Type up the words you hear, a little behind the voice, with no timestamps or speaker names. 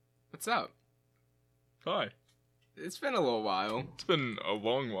What's up? Hi. It's been a little while. It's been a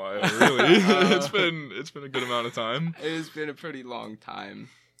long while, really. It's been a good amount of time. It's been a pretty long time.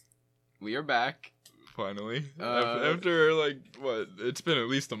 We are back. Finally. After, it's been at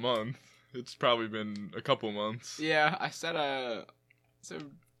least a month. It's probably been a couple months. Yeah, I said so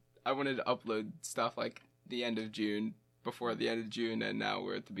I wanted to upload stuff like the end of June, before the end of June, and now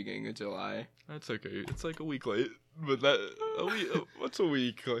we're at the beginning of July. That's okay. It's like a week late. But what's a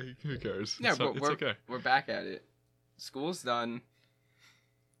week? Like, who cares? Yeah, but it's okay. We're back at it. School's done.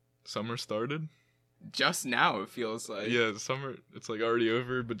 Summer started? Just now, it feels like. Yeah, summer, it's like already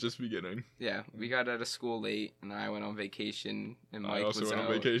over, but just beginning. Yeah, we got out of school late, and I went on vacation, and Mike I also was went out.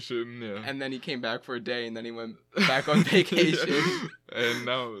 on vacation, yeah. And then he came back for a day, and then he went back on vacation. Yeah. And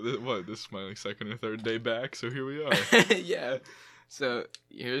now, this is my second or third day back, so here we are. Yeah. So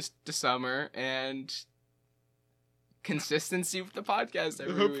here's the summer, and consistency with the podcast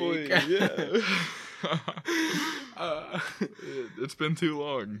every Hopefully, week. yeah. It's been too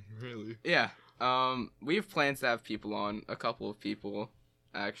long, really. Yeah. We have plans to have people on, a couple of people,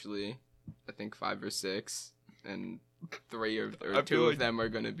 actually. I think 5 or 6, and 3 or 2 of them are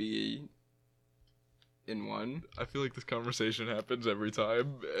going to be in one. I feel like this conversation happens every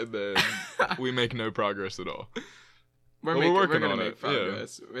time, and then we make no progress at all. We're going to make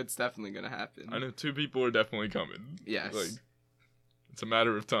progress. Yeah. It's definitely going to happen. I know 2 people are definitely coming. Yes. It's a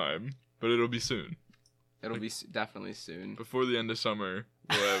matter of time, but it'll be soon. It'll be definitely soon. Before the end of summer,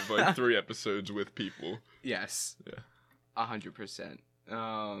 we'll have 3 episodes with people. Yes. Yeah. 100%.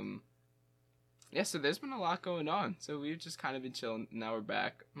 Yeah, so there's been a lot going on. So we've just kind of been chilling. Now we're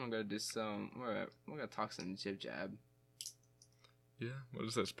back. I'm gonna do some. We're gonna talk some jib jab. Yeah. What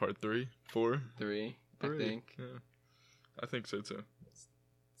is this? Part 3, 4, 3, I think. Yeah. I think so too.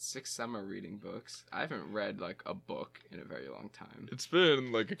 6 summer reading books. I haven't read like a book in a very long time. It's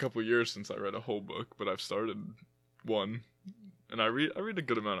been like a couple years since I read a whole book, but I've started one, and I read a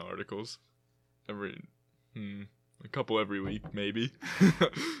good amount of articles. A couple every week, maybe.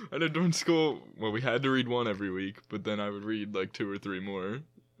 I know during school, well, we had to read one every week, but then I would read like 2 or 3 more,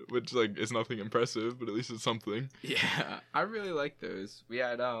 which is nothing impressive, but at least it's something. Yeah, I really like those. We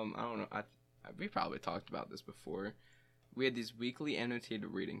had I don't know, we probably talked about this before. We had these weekly annotated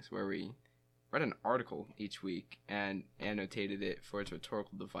readings where we read an article each week and annotated it for its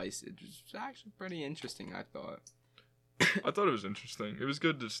rhetorical device. It was actually pretty interesting, I thought. I thought it was interesting. It was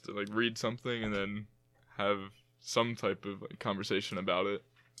good just to read something and then have some type of conversation about it,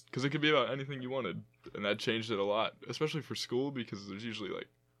 because it could be about anything you wanted, and that changed it a lot, especially for school, because there's usually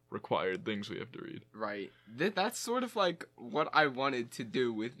required things we have to read. Right. That's sort of what I wanted to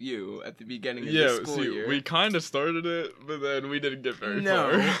do with you at the beginning of the school year. We kind of started it, but then we didn't get very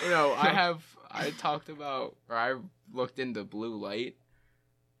far. No, I talked about, or I looked into blue light,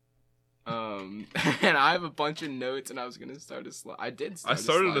 and I have a bunch of notes, and I was going to start a slide. I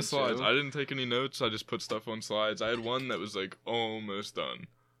started the slides. I didn't take any notes. I just put stuff on slides. I had one that was almost done.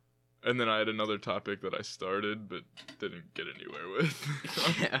 And then I had another topic that I started but didn't get anywhere with.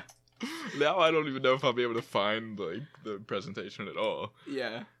 Yeah. Now I don't even know if I'll be able to find the presentation at all.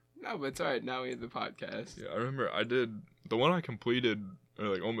 Yeah. No, but it's alright. Now we have the podcast. Yeah, I remember the one I completed,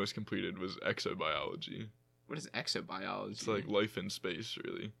 or almost completed, was exobiology. What is exobiology? It's life in space,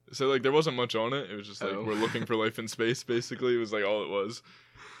 really. So there wasn't much on it. It was just we're looking for life in space, basically. It was all it was.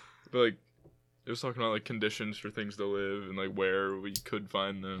 But it was talking about conditions for things to live and where we could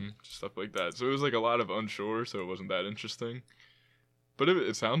find them, stuff like that. So it was a lot of unsure, so it wasn't that interesting. But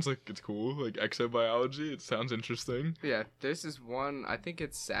it sounds like it's cool, exobiology. It sounds interesting. Yeah, there's this one. I think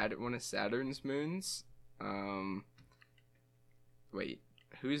it's one of Saturn's moons. Wait,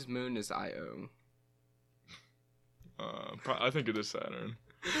 whose moon is Io? I think it is Saturn.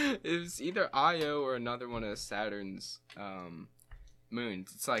 It was either Io or another one of Saturn's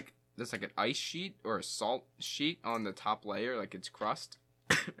moons. It's there's an ice sheet or a salt sheet on the top layer, its crust,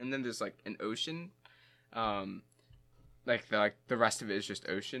 and then there's an ocean. The rest of it is just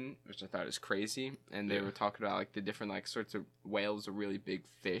ocean, which I thought is crazy. And they were talking about the different sorts of whales or really big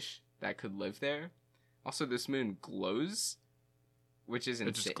fish that could live there. Also, this moon glows, which is insane.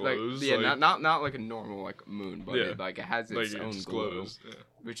 It just glows. Not like a normal moon, but it has its own glow, glows,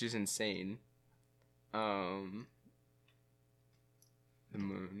 which is insane. The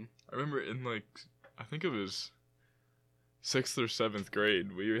moon. I remember in I think it was 6th or 7th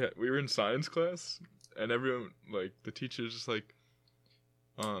grade, we were in science class, and everyone the teacher's just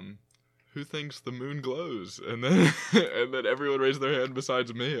who thinks the moon glows? And then and then everyone raised their hand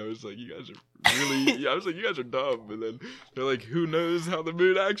besides me. I was like, you guys are really, yeah, I was like, you guys are dumb. And then they're like, who knows how the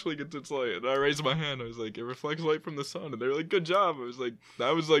moon actually gets its light? And I raised my hand. I was like, it reflects light from the sun. And they were like, good job. I was like,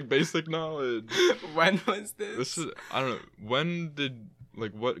 that was like basic knowledge. When was this? This is, I don't know.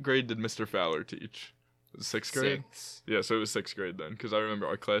 What grade did Mr. Fowler teach? Sixth grade? 6. Yeah, so it was 6th grade then. Because I remember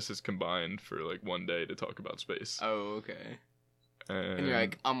our classes combined for like one day to talk about space. Oh, okay. And you're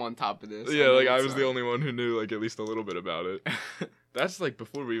like, I'm on top of this. Yeah, like I was the only one who knew like at least a little bit about it. That's like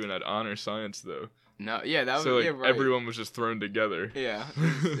before we even had honor science though. No, yeah, that was so like yeah, right. everyone was just thrown together. Yeah,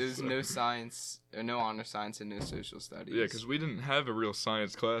 there's no science or no honor science and no social studies. Yeah, because we didn't have a real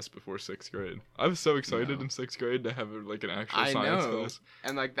science class before 6th grade. I was so excited in 6th grade to have like an actual science class.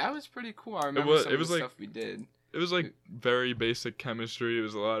 And like that was pretty cool. I remember some of the stuff we did. It was like very basic chemistry. It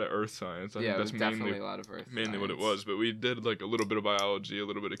was a lot of earth science. I think that's definitely a lot of earth mainly science. what it was. But we did like a little bit of biology, a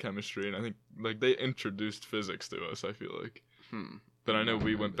little bit of chemistry, and I think like they introduced physics to us. I feel like. But I know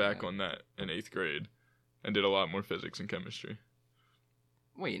we went back on that in 8th grade, and did a lot more physics and chemistry.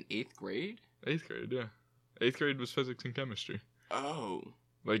 Wait, in 8th grade? 8th grade, yeah. 8th grade was physics and chemistry. Oh.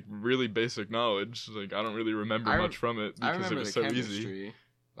 Like really basic knowledge. Like I don't really remember much from it because it was so easy.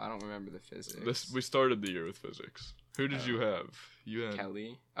 I don't remember the physics. We started the year with physics. Who did you have? You had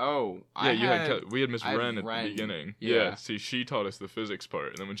Kelly. Oh, yeah, we had Miss Wren at the beginning. Yeah. See, she taught us the physics part,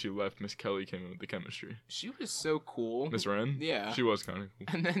 and then when she left, Miss Kelly came in with the chemistry. She was so cool. Miss Wren? Yeah. She was kind of cool.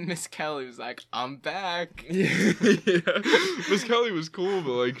 And then Miss Kelly was like, "I'm back." Yeah. Miss Kelly was cool,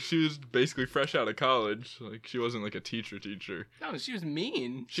 but like she was basically fresh out of college. Like she wasn't like a teacher. No, she was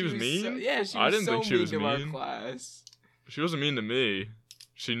mean. She was mean? So, yeah, she was I didn't think she was mean to our mean. class. She wasn't mean to me.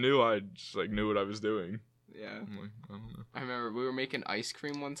 She knew I just like knew what I was doing. Yeah. I'm like, I don't know. I remember we were making ice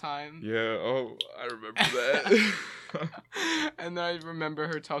cream one time. Yeah, oh, I remember that. And then I remember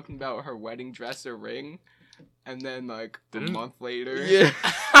her talking about her wedding dress or ring. And then, like, a month later... Yeah.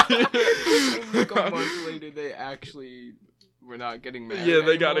 like, a month later, they actually were not getting married Yeah,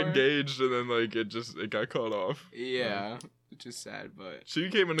 they got anymore. engaged, and then, like, it got cut off. Yeah. Which is sad, but... She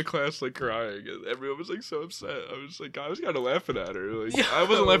came into class, like, crying, and everyone was, like, so upset. I was kind of laughing at her. Like, Yo. I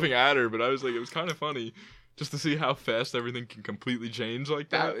wasn't laughing at her, but I was like, it was kind of funny just to see how fast everything can completely change like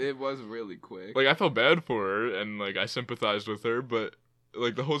that. It was really quick. Like, I felt bad for her, and, like, I sympathized with her, but...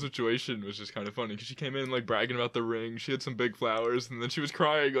 Like, the whole situation was just kind of funny, because she came in, like, bragging about the ring, she had some big flowers, and then she was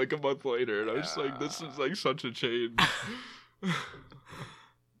crying, like, a month later, and I was just like, this is, like, such a change.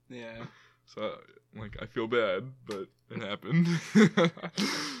 Yeah. So, like, I feel bad, but it happened.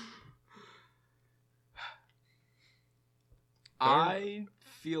 I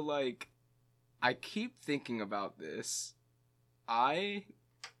feel like I keep thinking about this. I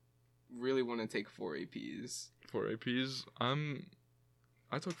really want to take 4 APs. 4 APs?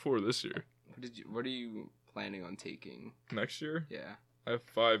 I took 4 this year. What are you planning on taking? Next year? Yeah. I have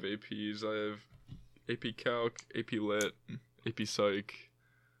 5 APs. I have AP Calc, AP Lit, AP Psych,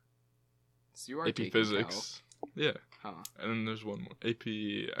 So you are AP taking Physics. Calc. Yeah. Huh. And then there's one more. AP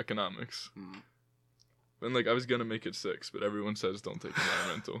Economics. Hmm. And, like, I was gonna make it 6, but everyone says don't take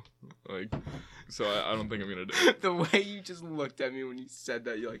environmental. Like, so I don't think I'm gonna do it. The way you just looked at me when you said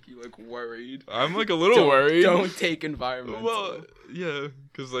that, you worried. I'm, like, a little worried. Don't take environmental. Well, yeah,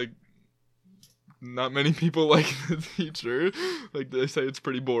 because, like, not many people like the teacher. Like, they say it's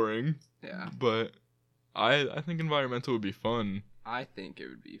pretty boring. Yeah. But I think environmental would be fun. I think it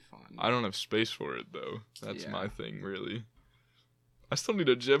would be fun. I don't have space for it, though. That's Yeah. my thing, really. I still need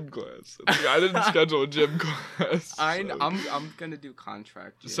a gym class. Like, I didn't schedule a gym class. I'm gonna do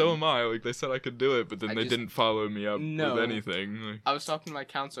contract gym. So am I. Like, they said I could do it, but then they didn't follow me up No. with anything. Like, I was talking to my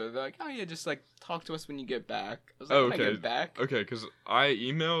counselor. They're like, "Oh yeah, just like talk to us when you get back." I was like, Oh, "When I okay. get back." okay, because I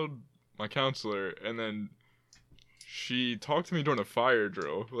emailed my counselor, and then she talked to me during a fire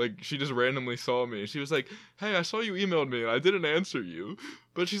drill. Like, she just randomly saw me. She was like, "Hey, I saw you emailed me, and I didn't answer you."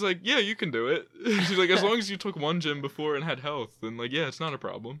 But she's like, "Yeah, you can do it." She's like, "As long as you took one gym before and had health, then, like, yeah, it's not a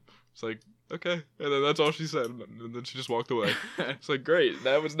problem." It's like, okay. And then that's all she said. And then she just walked away. It's like, great.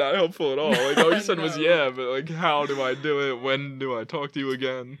 That was not helpful at all. Like, all you said was, No. yeah, but, like, how do I do it? When do I talk to you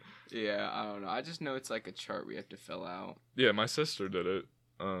again? Yeah, I don't know. I just know it's like a chart we have to fill out. Yeah, my sister did it.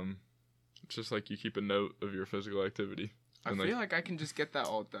 It's just like you keep a note of your physical activity. I And, feel like I can just get that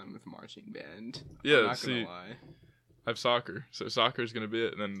all done with marching band. Yeah, I'm not see, gonna lie. I have soccer, so soccer is gonna be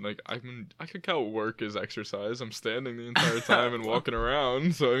it. And then, like, I could count work as exercise. I'm standing the entire time and walking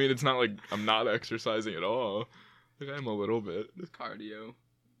around, so I mean, it's not like I'm not exercising at all. Like, I am a little bit, Cardio.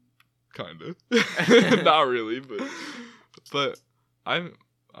 kind of, not really, but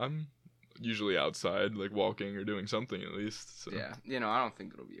I'm usually outside, like walking or doing something at least. So. Yeah, I don't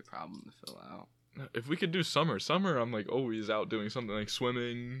think it'll be a problem to fill out. If we could do summer, I'm like always out doing something like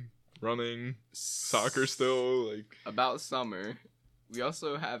swimming, running, soccer still. Like about summer, we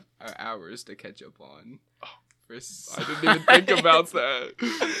also have our hours to catch up on. I didn't even think about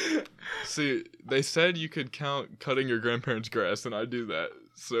that. See, they said you could count cutting your grandparents' grass, and I do that.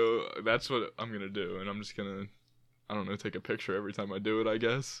 So that's what I'm gonna do, and I'm just gonna, I don't know, take a picture every time I do it, I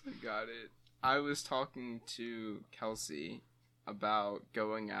guess. Got it. I was talking to Kelsey about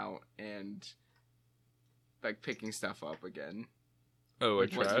going out and like picking stuff up again. Oh,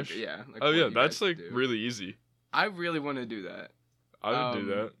 like trash? Yeah. Like oh yeah, that's like really easy. I really want to do that. I would do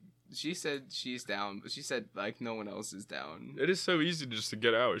that. She said she's down, but she said like no one else is down. It is so easy just to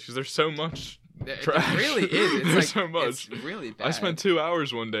get out because there's so much trash. It really is. It's there's like, so much. It's really bad. I spent 2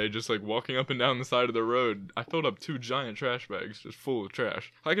 hours one day just like walking up and down the side of the road. I filled up 2 giant trash bags just full of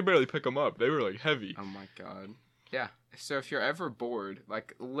trash. I could barely pick them up. They were like heavy. Oh my god. Yeah. So if you're ever bored,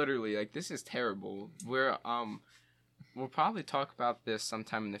 like literally, like this is terrible. We'll probably talk about this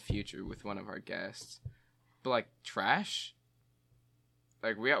sometime in the future with one of our guests. But like trash.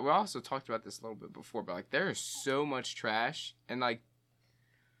 Like, we also talked about this a little bit before, but, like, there is so much trash, and, like,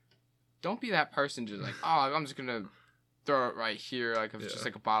 don't be that person just, like, oh, I'm just gonna throw it right here, like, if it's just,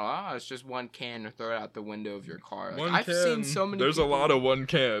 like, a bottle, it's just one can, or throw it out the window of your car. Like, I've seen so many There's people, a lot of one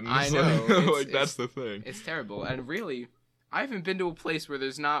cans. I know. Like, that's the thing. It's terrible, and really, I haven't been to a place where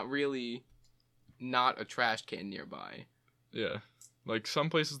there's not a trash can nearby. Yeah. Like, some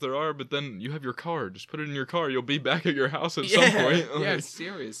places there are, but then you have your car. Just put it in your car. You'll be back at your house at some point. Like, yeah,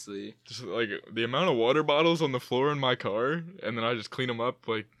 seriously. Just, like, the amount of water bottles on the floor in my car, and then I just clean them up,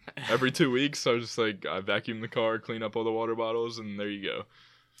 like, every 2 weeks. So, just, like, I vacuum the car, clean up all the water bottles, and there you go.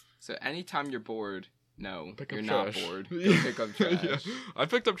 So, anytime you're bored, no, you're trash. Not bored. Go pick up trash. Yeah. I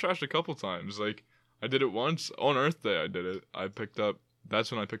picked up trash a couple times. Like, I did it once. On Earth Day, I did it.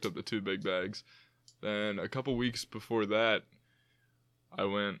 That's when I picked up the 2 big bags. Then, a couple weeks before that,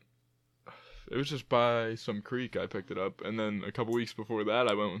 it was just by some creek I picked it up, and then a couple weeks before that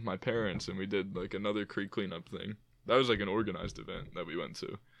I went with my parents and we did like another creek cleanup thing. That was like an organized event that we went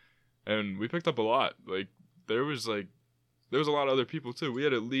to, and we picked up a lot. Like there was a lot of other people too. We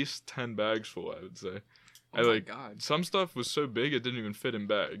had at least 10 bags full, I would say. Oh my god. Some stuff was so big it didn't even fit in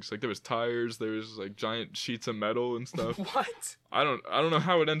bags. Like there was tires, there was like giant sheets of metal and stuff. What? I don't know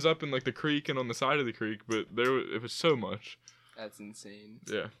how it ends up in like the creek and on the side of the creek, but it was so much. That's insane.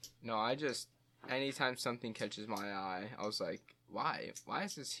 Yeah. No, anytime something catches my eye, I was like, why? Why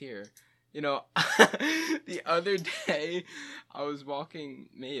is this here? The other day, I was walking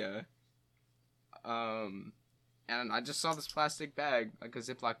Mia, and I just saw this plastic bag, like a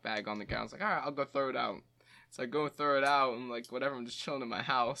Ziploc bag on the ground. I was like, alright, I'll go throw it out. So I go and throw it out, and like, whatever, I'm just chilling in my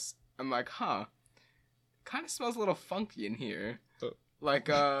house. I'm like, kind of smells a little funky in here.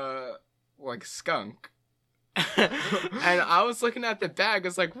 Like skunk. And I was looking at the bag. I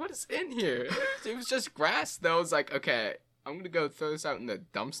was like, what is in here? It was just grass, though. I was like, okay, I'm going to go throw this out in the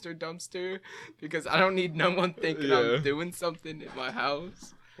dumpster because I don't need no one thinking I'm doing something in my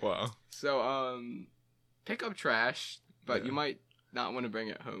house. Wow. So, pick up trash, but you might not want to bring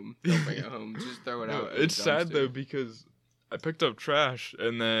it home. Don't bring it home. Just throw it out. It's sad, though, because I picked up trash,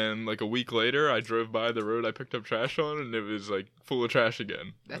 and then, like, a week later, I drove by the road I picked up trash on, and it was, like, full of trash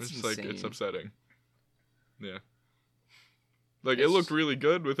again. That's just insane. Like, it's upsetting. Yeah. Like, it looked really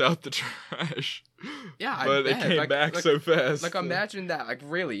good without the trash. Yeah, but it came back so fast. Like, imagine that. Like,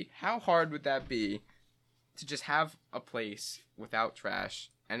 really, how hard would that be to just have a place without trash,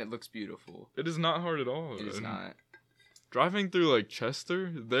 and it looks beautiful? It is not hard at all. It is not. Driving through, like,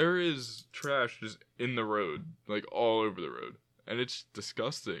 Chester, there is trash just in the road. Like, all over the road. And it's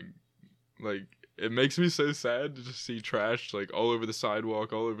disgusting. Like, it makes me so sad to just see trash, like, all over the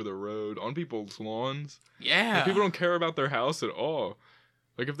sidewalk, all over the road, on people's lawns. Yeah. Like, people don't care about their house at all.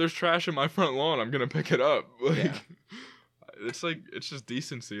 Like, if there's trash in my front lawn, I'm gonna pick it up. Like, it's just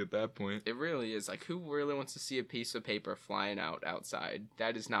decency at that point. It really is. Like, who really wants to see a piece of paper flying out outside?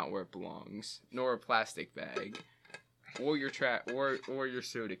 That is not where it belongs. Nor a plastic bag. Or your or your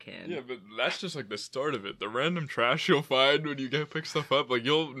soda can. Yeah, but that's just like the start of it. The random trash you'll find when you go pick stuff up, like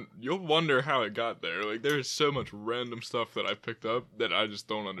you'll wonder how it got there. Like there's so much random stuff that I've picked up that I just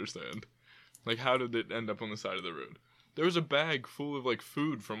don't understand. Like how did it end up on the side of the road? There was a bag full of like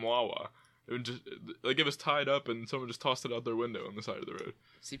food from Wawa. It would just like it was tied up and someone just tossed it out their window on the side of the road.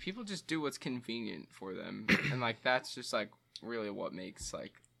 See, people just do what's convenient for them, and like that's just like really what makes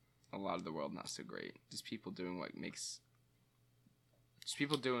like a lot of the world not so great. Just people doing what's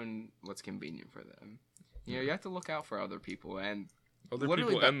convenient for them. You know, you have to look out for other people, and other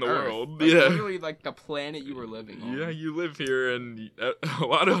literally people and the Earth. world. Like, Yeah. literally, like, the planet you were living on. Yeah, you live here, and a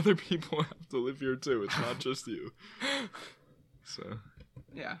lot of other people have to live here too. It's not just you. So.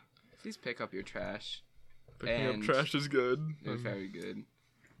 Yeah. Please pick up your trash. Picking up trash is good. It's very good.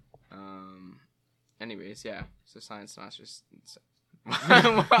 Anyways, yeah. So science masters.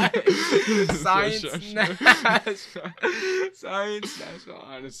 What? Science National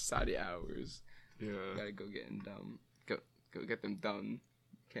Honor Society hours. Yeah. Gotta go get them done. Go get them done.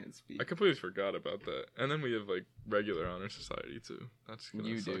 Can't speak. I completely forgot about that. And then we have like regular honor society too. That's gonna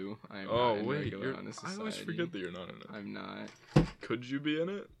You suck. do. I am Oh not in wait, regular honor society. I always forget that you're not in it. I'm not. Could you be in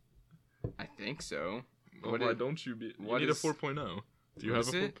it? I think so. Well, why don't you be? You need a 4.0. Do you have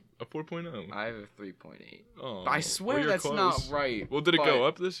a 4.0? I have a 3.8. Oh, I swear well, that's close. not right. Well, did it go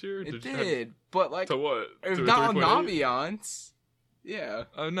up this year? It did, but like to what? it's To a not on 3.8? Naviance. Yeah.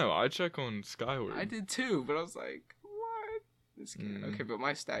 Oh no, I check on Skyward. I did too, but I was like, what? This can't. Mm. Okay, but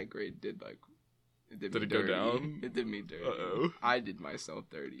my stat grade did like. Did me it go dirty. down? It did me dirty. Uh-oh. I did myself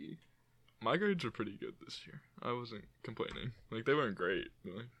dirty. My grades are pretty good this year. I wasn't complaining. Like they weren't great,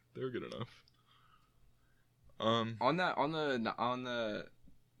 but like they were good enough. On the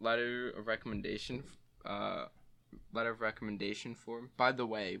letter of recommendation form. By the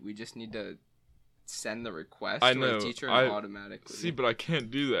way, we just need to send the request I to know. our teacher and automatically. See, but I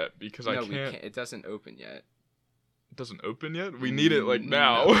can't do that because I can't. We can't. It doesn't open yet. It doesn't open yet. We need it like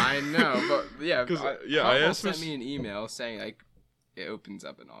now. No, I know, but yeah. I asked sent me an email saying like it opens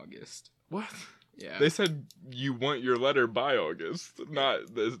up in August. What? Yeah. They said you want your letter by August, not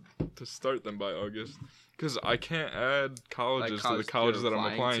to start them by August. Because I can't add colleges to the colleges that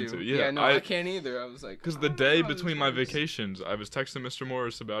I'm applying to. Yeah, no, I can't either. I was like, because the day between my vacations, I was texting Mr.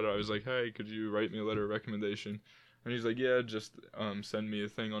 Morris about it. I was like, hey, could you write me a letter of recommendation? And he's like, yeah, just send me a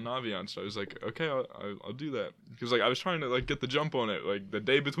thing on Naviance. So I was like, okay, I'll do that. Because like I was trying to like get the jump on it. Like the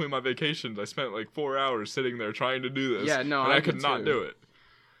day between my vacations, I spent like 4 hours sitting there trying to do this. Yeah, no, and I could did not too. do it.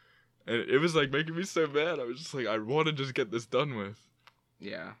 And it was like making me so mad. I was just like, I want to just get this done with.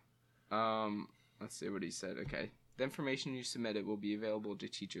 Yeah. Let's see what he said. Okay. The information you submitted will be available to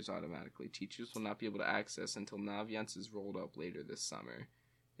teachers automatically. Teachers will not be able to access until Naviance is rolled up later this summer.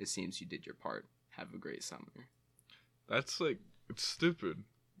 It seems you did your part. Have a great summer. That's like, it's stupid.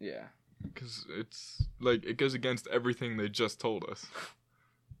 Yeah. Because it's like, it goes against everything they just told us.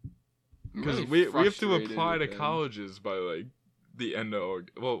 Because Really we have to frustrated apply to with them. colleges by like the end of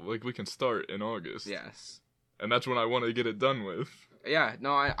August. Well, like we can start in August. Yes. And that's when I want to get it done with. Yeah.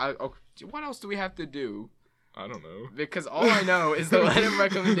 No, okay, what else do we have to do? I don't know. Because all I know is the letter of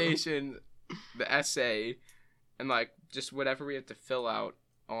recommendation, the essay, and like just whatever we have to fill out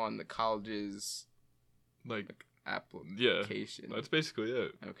on the college's Like, application. that's basically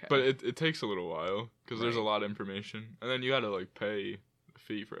it. Okay. But it takes a little while because there's a Right. lot of information. And then you got to like pay a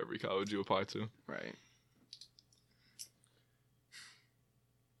fee for every college you apply to. Right.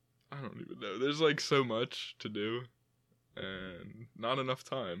 I don't even know. There's like so much to do and not enough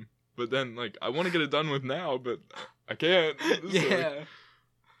time. But then like I want to get it done with now, but I can't. So, Yeah. like,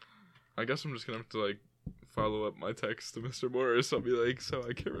 I guess I'm just going to have to like follow up my text to Mr. Morris. I'll be like, so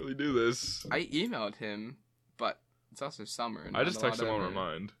I can't really do this. I emailed him, but it's also summer. And I just not a text him lot on of-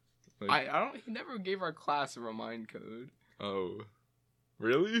 Remind. I don't. He never gave our class a remind code. Oh.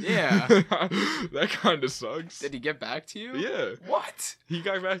 Really? Yeah. That kind of sucks. Did he get back to you? Yeah. What? He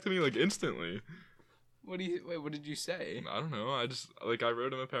got back to me like instantly. What What did you say? I don't know. I just like I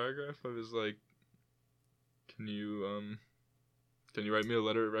wrote him a paragraph. I was like, "Can you write me a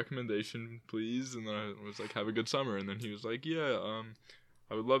letter of recommendation, please?" And then I was like, "Have a good summer." And then he was like, "Yeah,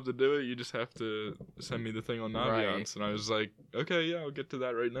 I would love to do it. You just have to send me the thing on Naviance." Right. And I was like, "Okay, yeah, I'll get to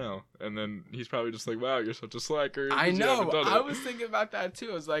that right now." And then he's probably just like, "Wow, you're such a slacker." I 'cause you haven't know. done I it." was thinking about that too.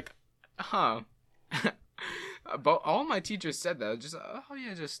 I was like, huh. But all my teachers said that. Just oh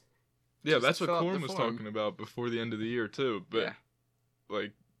yeah, just Yeah, just that's what fill out Corn the was form. talking about before the end of the year too. But yeah.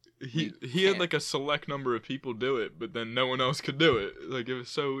 like You he had can't. like a select number of people do it, but then no one else could do it. Like it was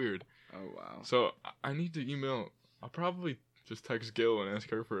so weird. Oh wow. So I need to email. I'll probably just text Gil and ask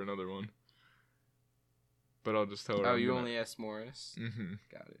her for another one. But I'll just tell her. Oh, you only asked Morris. Mm-hmm.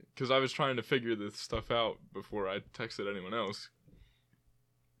 Got it. Because I was trying to figure this stuff out before I texted anyone else.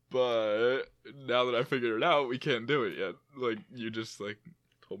 But now that I figured it out, we can't do it yet. Like you just like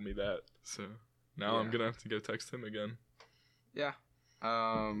told me that, so now I'm Yeah. gonna have to go text him again. Yeah.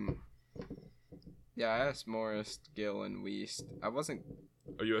 Yeah, I asked Morris, Gill, and Weist. I wasn't.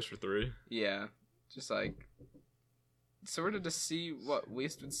 Oh, you asked for 3? Yeah, just like sort of to see what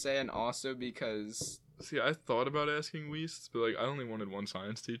Weist would say, and also because See, I thought about asking Weist, but like I only wanted one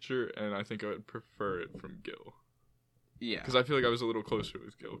science teacher, and I think I would prefer it from Gil. Yeah. Because I feel like I was a little closer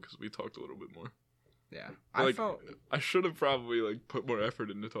with Gil because we talked a little bit more. Yeah. But, I should have probably, like, put more effort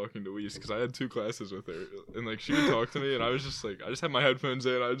into talking to Weiss because I had 2 classes with her. And, like, she would talk to me and I was just, like, I just had my headphones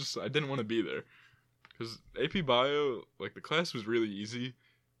in. I didn't want to be there. Because AP Bio, like, the class was really easy.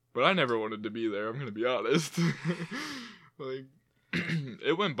 But I never wanted to be there, I'm going to be honest. Like,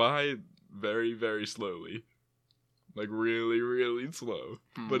 it went by very, very slowly. Like, really, really slow.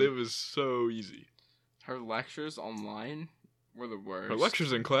 But it was so easy. Her lectures online were the worst. Her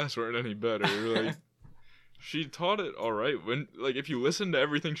lectures in class weren't any better. Like, she taught it alright. When, like, if you listened to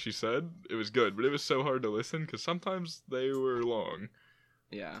everything she said, it was good. But it was so hard to listen, because sometimes they were long.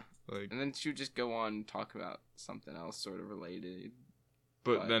 Yeah. Like, and then she would just go on and talk about something else sort of related.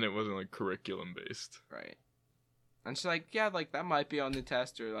 But then it wasn't, like, curriculum-based. Right. And she's like, yeah, like, that might be on the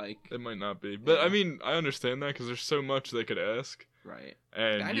test, or, like... It might not be. But, I mean, I understand that, because there's so much they could ask. Right.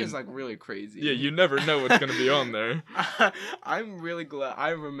 And that is, like, really crazy. Yeah, you never know what's going to be on there. I'm really glad. I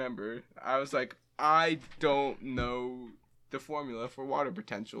remember. I was like, I don't know the formula for water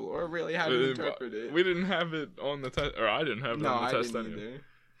potential, or really how to interpret it. We didn't have it on the test, or I didn't have it on the test anyway. Either.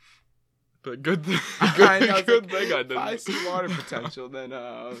 But good thing I didn't. If I see water potential, then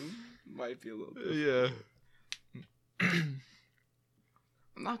might be a little bit. Yeah.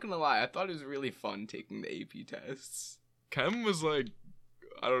 I'm not gonna lie, I thought it was really fun taking the AP tests. Chem was like,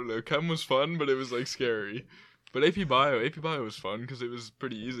 I don't know, Chem was fun, but it was like scary. But AP Bio was fun because it was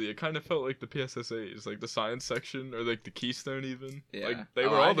pretty easy. It kind of felt like the PSSAs, like the science section or like the Keystone even. Yeah. Like they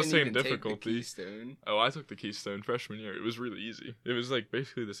were all the same difficulty. Take the Keystone. Oh, I took the Keystone freshman year. It was really easy. It was like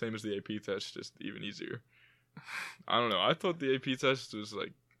basically the same as the AP test, just even easier. I don't know. I thought the AP test was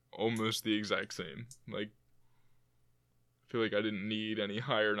like almost the exact same. Like, I feel like I didn't need any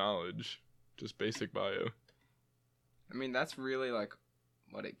higher knowledge, just basic bio. I mean, that's really like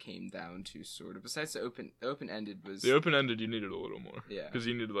what it came down to, sort of. Besides the open-ended was... The open-ended, you needed a little more. Yeah. Because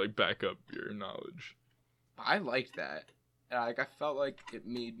you needed to, like, back up your knowledge. I liked that. Like, I felt like it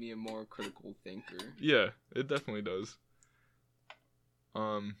made me a more critical thinker. Yeah, it definitely does.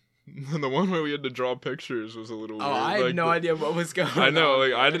 The one where we had to draw pictures was a little weird. I had no idea what was going on. I know,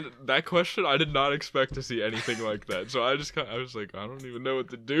 like, that question, I did not expect to see anything like that. So I was like, I don't even know what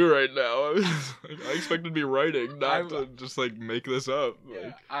to do right now. I expected to be writing, not to just, like, make this up. Yeah,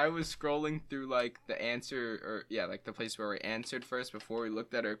 like, I was scrolling through, like, the answer, or, yeah, like, the place where we answered first before we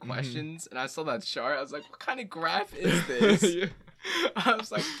looked at our questions, and I saw that chart. I was like, what kind of graph is this? Yeah. I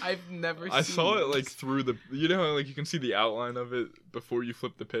was like, I've never seen saw this. It, like, through the... You know how, like, you can see the outline of it before you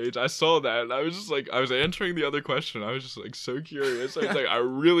flip the page? I saw that, and I was just, like... I was answering the other question. I was just, like, so curious. I was like, I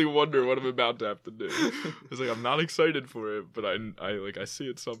really wonder what I'm about to have to do. I was like, I'm not excited for it, but I see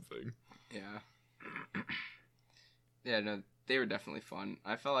it's something. Yeah. Yeah, no, they were definitely fun.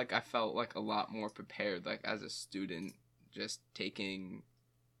 I felt like a lot more prepared, like, as a student, just taking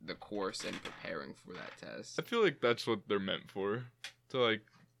the course and preparing for that test. I feel like that's what they're meant for, to like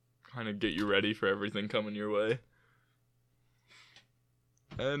kind of get you ready for everything coming your way.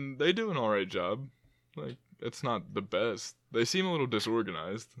 And they do an alright job. Like, it's not the best. They seem a little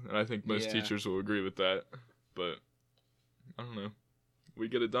disorganized, and I think most teachers will agree with that. But I don't know. We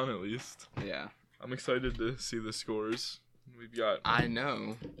get it done at least. Yeah. I'm excited to see the scores. We've got... I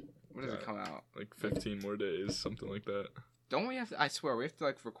know. When does it come out? Like 15 more days, something like that. Don't we have to, I swear, we have to,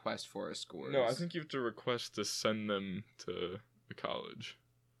 like, request for our scores. No, I think you have to request to send them to the college.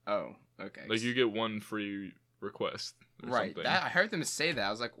 Oh, okay. Like, you get one free request right. something. I heard them say that.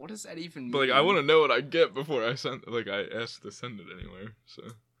 I was like, what does that even mean? But, like, I want to know what I get before I send... Like, I asked to send it anywhere, so...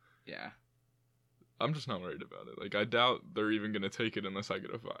 Yeah. I'm just not worried about it. Like, I doubt they're even going to take it unless I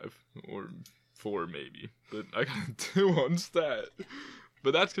get a 5. Or 4, maybe. But I got a 2 on stat.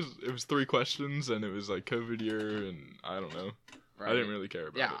 But that's because it was 3 questions, and it was, like, COVID year, and I don't know. Right. I didn't really care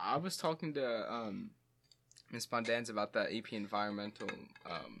about it. Yeah, I was talking to Ms. Bondanza about that AP Environmental,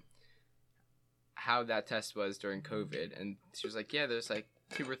 how that test was during COVID, and she was like, yeah, there's, like,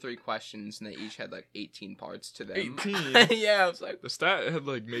 2 or 3 questions, and they each had, like, 18 parts to them. 18? Yeah, I was like... The stat had,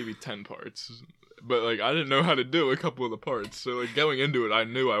 like, maybe 10 parts. But, like, I didn't know how to do a couple of the parts, so, like, going into it, I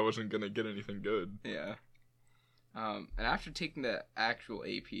knew I wasn't going to get anything good. Yeah. And after taking the actual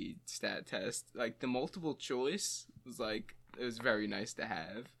AP stat test, like, the multiple choice was, like, it was very nice to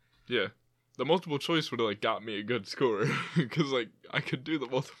have. Yeah. The multiple choice would have, like, got me a good score. Because, like, I could do the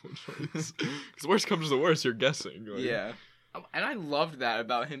multiple choice. Because worst comes to worst, you're guessing. Like. Yeah. And I loved that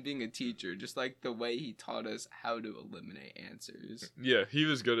about him being a teacher. Just, like, the way he taught us how to eliminate answers. Yeah, he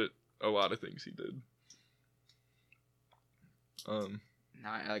was good at a lot of things he did.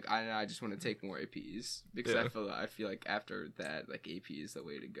 I just want to take more APs because I feel like after that, like, AP is the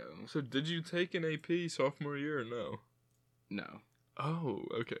way to go. So did you take an AP sophomore year or no? No. Oh,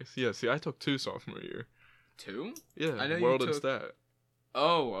 okay. So, yeah, see, I took 2 sophomore year. 2? Yeah, I know you World and took- Stat.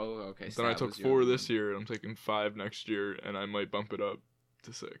 Oh, okay. Then I Stat took was your 4 other this one. year, and I'm taking 5 next year, and I might bump it up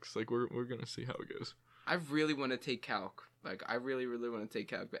to 6. Like, we're gonna see how it goes. I really want to take calc. Like, I really, really want to take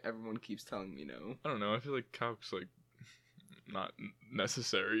calc, but everyone keeps telling me no. I don't know. I feel like calc's, like, not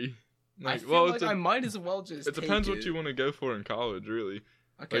necessary. I Like, feel like I might as well just it depends what you want to go for in college, really.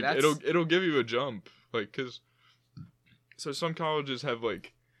 Okay, Like, that's... it'll give you a jump, like, cause so some colleges have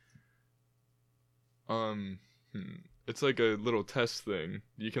like it's like a little test thing.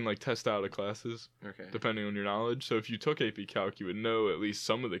 You can like test out of classes Okay. depending on your knowledge. So if you took AP Calc, you would know at least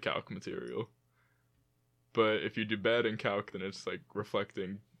some of the calc material. But if you do bad in calc, then it's like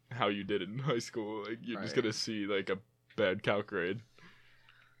reflecting how you did in high school. Like you're just Right. gonna see like a bad calc grade.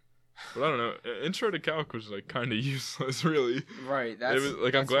 But I don't know. Intro to calc was like kind of useless, really. Right. It That's was,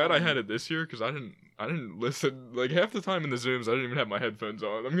 like I'm glad I had it this year because I didn't listen. Like half the time in the Zooms, I didn't even have my headphones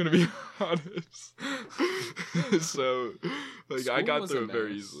on. I'm gonna be honest. So like I School got was through a it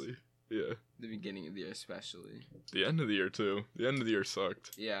very mess. easily. Yeah. The beginning of the year, especially. The end of the year too. The end of the year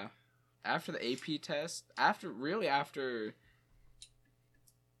sucked. Yeah. After the AP test, after what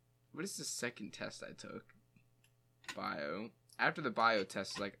is the second test I took? Bio. After the bio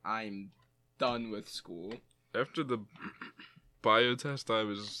test, like, I'm done with school. After the bio test, I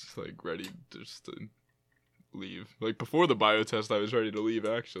was like ready just to leave. Like before the bio test, I was ready to leave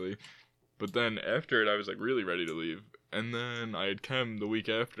actually, but then after it, I was like really ready to leave. And then I had chem the week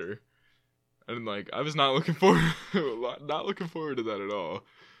after, and like I was not looking forward, not looking forward to that at all.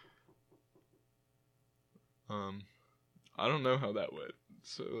 I don't know how that went,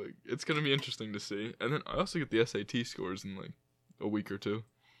 so like it's gonna be interesting to see. And then I also get the SAT scores in like a week or 2.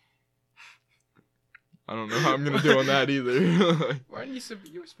 I don't know how I'm gonna do on that either. Why didn't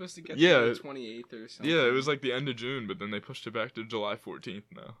you were supposed to get Yeah. the 28th or something? Yeah, it was like the end of June, but then they pushed it back to July 14th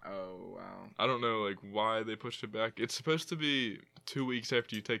now. Oh, wow. I don't know like why they pushed it back. It's supposed to be 2 weeks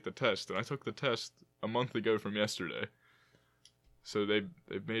after you take the test, and I took the test a month ago from yesterday. So they've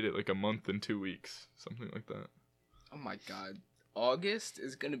made it like a month and 2 weeks, something like that. Oh my god. August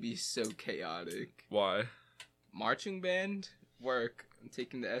is gonna be so chaotic. Why? Marching band, work, I'm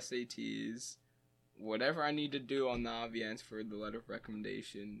taking the SATs, whatever I need to do on the Aviance for the letter of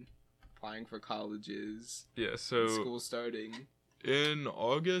recommendation, applying for colleges, Yeah, so school starting. in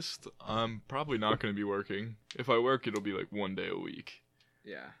August, I'm probably not going to be working. If I work, it'll be like 1 day a week.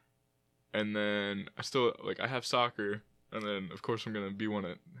 Yeah. And then I have soccer, and then of course I'm going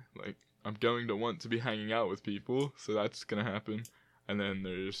to I'm going to want to be hanging out with people, so that's going to happen. And then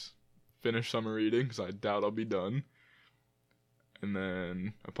there's finish summer reading, because I doubt I'll be done. And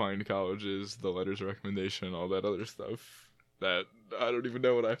then applying to colleges, the letters of recommendation, all that other stuff that I don't even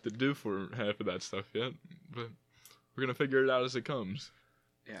know what I have to do for half of that stuff yet. But we're going to figure it out as it comes.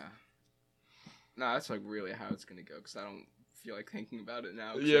 Yeah. No, that's like really how it's gonna go, because I don't feel like thinking about it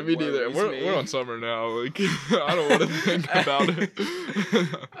now. 'cause Yeah, it me neither. worries me. We're on summer now. Like, I don't want to think about it.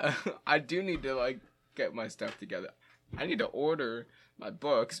 I do need to, like, get my stuff together. I need to order my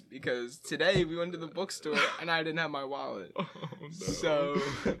books, because today we went to the bookstore and I didn't have my wallet. Oh, no. So...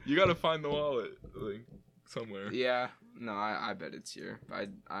 You gotta find the wallet, like, somewhere. Yeah. No, I bet it's here.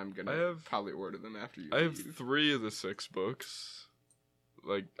 I'm gonna probably order them after you I have leave. 3 of the 6 books.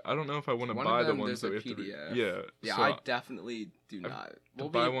 Like, I don't know if I want to One buy of the them, ones there's that we a have to PDF. read. Yeah. Yeah, so I definitely do not. to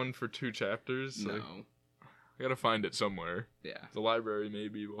buy one for 2 chapters. No. Like, I gotta find it somewhere. Yeah. The library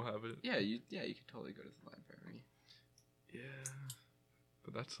maybe will have it. Yeah, you could totally go to the library. Yeah.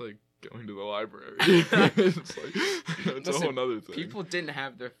 But that's like going to the library. It's like it's a whole nother thing. People didn't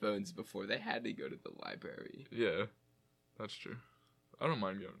have their phones before. They had to go to the library. Yeah. That's true. I don't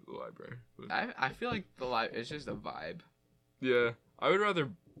mind going to the library. But I feel like it's just a vibe. yeah. I would rather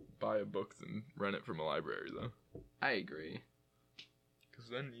buy a book than rent it from a library though. I agree. Because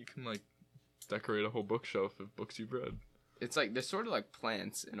then you can like decorate a whole bookshelf of books you've read. It's like they're sort of like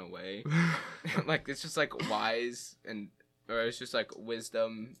plants in a way. Like it's just like wise or it's just like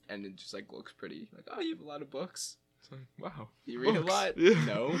wisdom, and it just like looks pretty. Like, oh, you have a lot of books. It's like, wow. You read books. a lot? Yeah.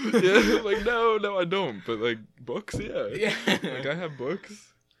 No. Yeah, like no, I don't. But like books, yeah. Yeah. Like I have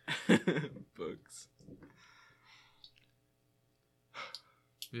books. Books.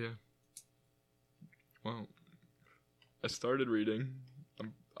 Yeah. Well, I started reading.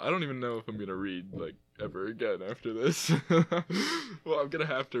 I don't even know if I'm gonna read like ever again after this. Well, I'm gonna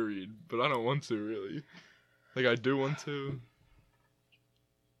have to read, but I don't want to really. Like I do want to,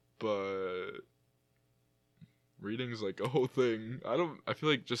 but reading's like a whole thing. I feel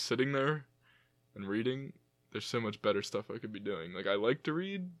like just sitting there and reading, there's so much better stuff I could be doing. Like I like to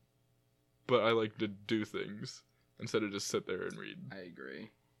read, but I like to do things. instead of just sit there and read. I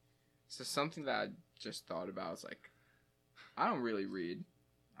agree. So something that I just thought about is like, I don't really read.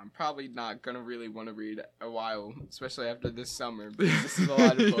 I'm probably not gonna really want to read a while, especially after this summer, because this is a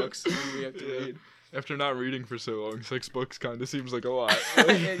lot of books and we have to read. After not reading for so long, 6 books kind of seems like a lot.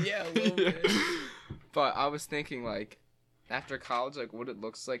 Yeah, a little bit. But I was thinking, like, after college, like, what it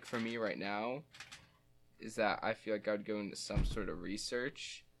looks like for me right now is that I feel like I would go into some sort of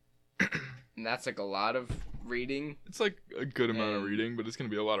research. And that's, like, a lot of reading. It's, like, a good amount of reading, but it's going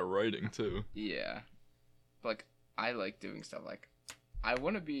to be a lot of writing, too. Yeah. But, like, I like doing stuff. Like, I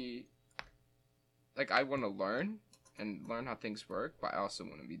want to be... Like, I want to learn and learn how things work, but I also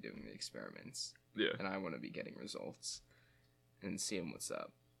want to be doing the experiments. Yeah. And I want to be getting results and seeing what's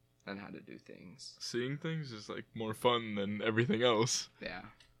up and how to do things. Seeing things is, like, more fun than everything else. Yeah.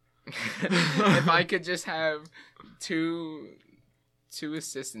 If I could just have two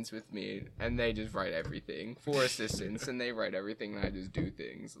assistants with me and they just write everything. 4 assistants and they write everything and I just do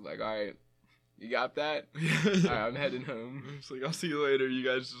things. Like, alright, you got that? Alright, I'm heading home. It's like, I'll see you later. You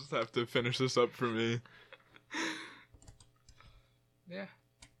guys just have to finish this up for me. Yeah.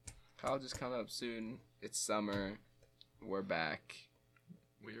 College is coming up soon. It's summer. We're back.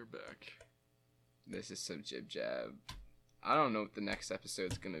 We're back. This is some Jib Jab. I don't know what the next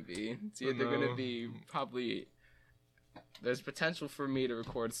episode's gonna be. It's either gonna be probably... There's potential for me to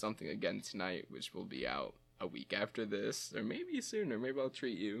record something again tonight, which will be out a week after this. Or maybe sooner. Maybe I'll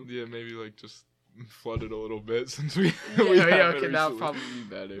treat you. Yeah, maybe, like, just flood it a little bit since we... Okay, that'll probably be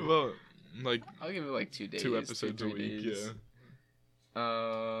better. Well, like... I'll give it, like, 2 days. 2 episodes a week, days. yeah.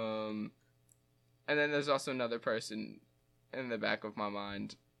 And then there's also another person in the back of my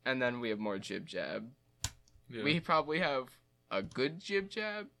mind. And then we have more Jib Jab. Yeah. We probably have a good Jib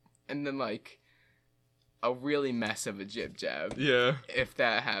Jab, and then, like, a really mess of a Jib Jab. Yeah. If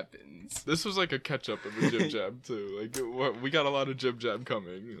that happens. This was like a catch-up of a Jib Jab, too. Like, we got a lot of Jib Jab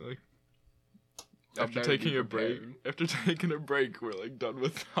coming. Like, after taking a break, we're, like, done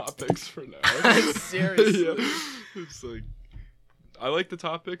with topics for now. Seriously. Yeah. It's like, I like the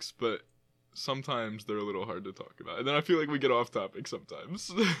topics, but sometimes they're a little hard to talk about. And then I feel like we get off topic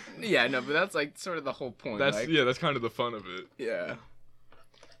sometimes. Yeah, no, but that's, like, sort of the whole point. That's kind of the fun of it. Yeah.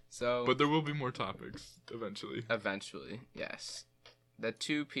 So, but there will be more topics eventually. Eventually, yes. The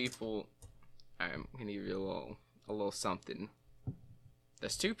 2 people... I'm going to give you a little something.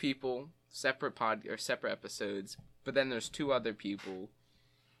 There's 2 people, separate episodes, but then there's 2 other people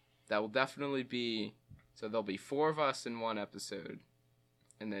that will definitely be... So there'll be 4 of us in one episode,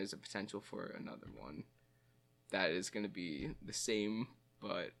 and there's a potential for another one that is going to be the same,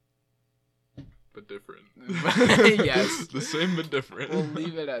 but different. Yes. The same but different. We'll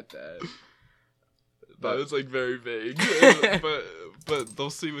leave it at that. That is, like, very vague. but they'll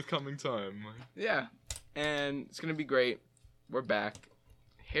see with coming time. Yeah. And it's going to be great. We're back.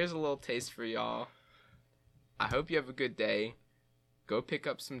 Here's a little taste for y'all. I hope you have a good day. Go pick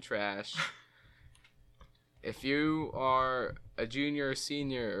up some trash. If you are a junior,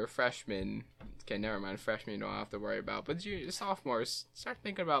 senior, or freshman, okay, never mind, freshman you don't have to worry about, but sophomores, start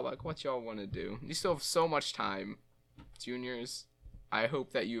thinking about, like, what y'all want to do. You still have so much time. Juniors, I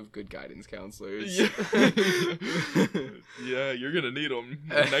hope that you have good guidance counselors. Yeah, yeah, you're going to need them.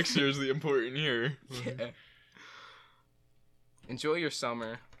 Next year's the important year. Yeah. Enjoy your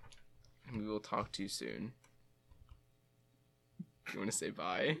summer, and we will talk to you soon. You want to say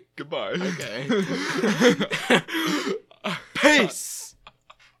bye? Goodbye. Okay. Peace!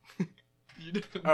 You didn't